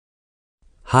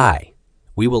Hi,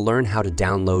 we will learn how to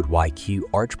download YQ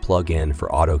Arch plugin for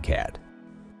AutoCAD.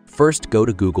 First, go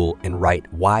to Google and write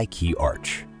YQ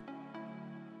Arch.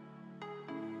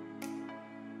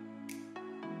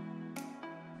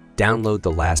 Download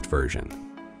the last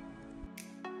version.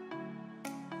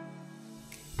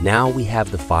 Now we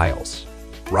have the files.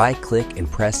 Right-click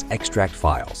and press Extract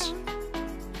Files.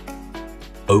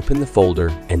 Open the folder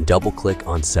and double-click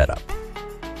on Setup.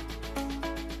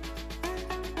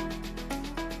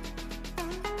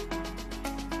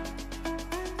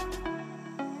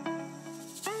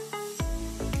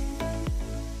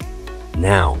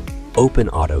 Now, open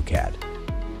AutoCAD.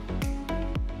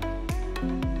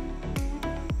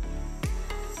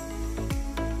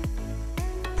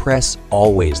 Press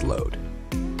Always Load.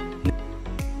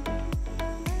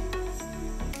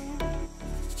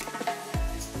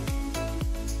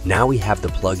 Now we have the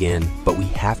plugin, but we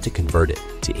have to convert it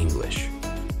to English.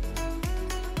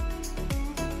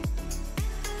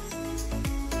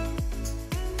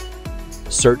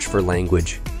 Search for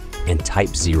language and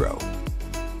type 0.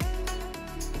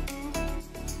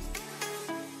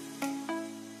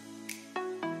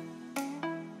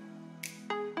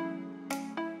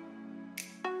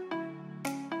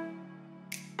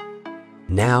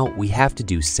 Now we have to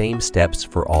do same steps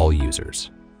for all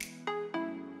users.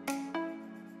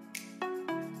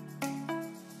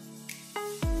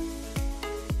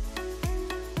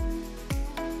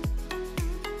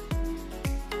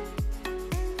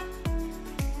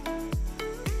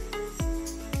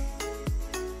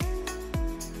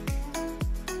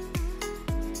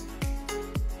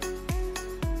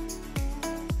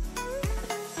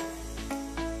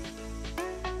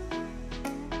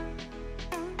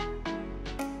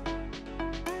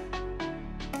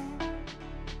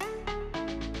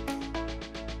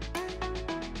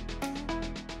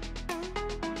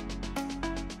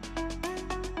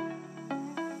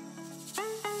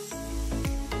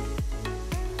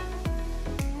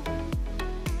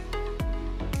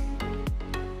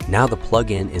 Now the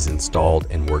plugin is installed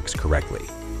and works correctly.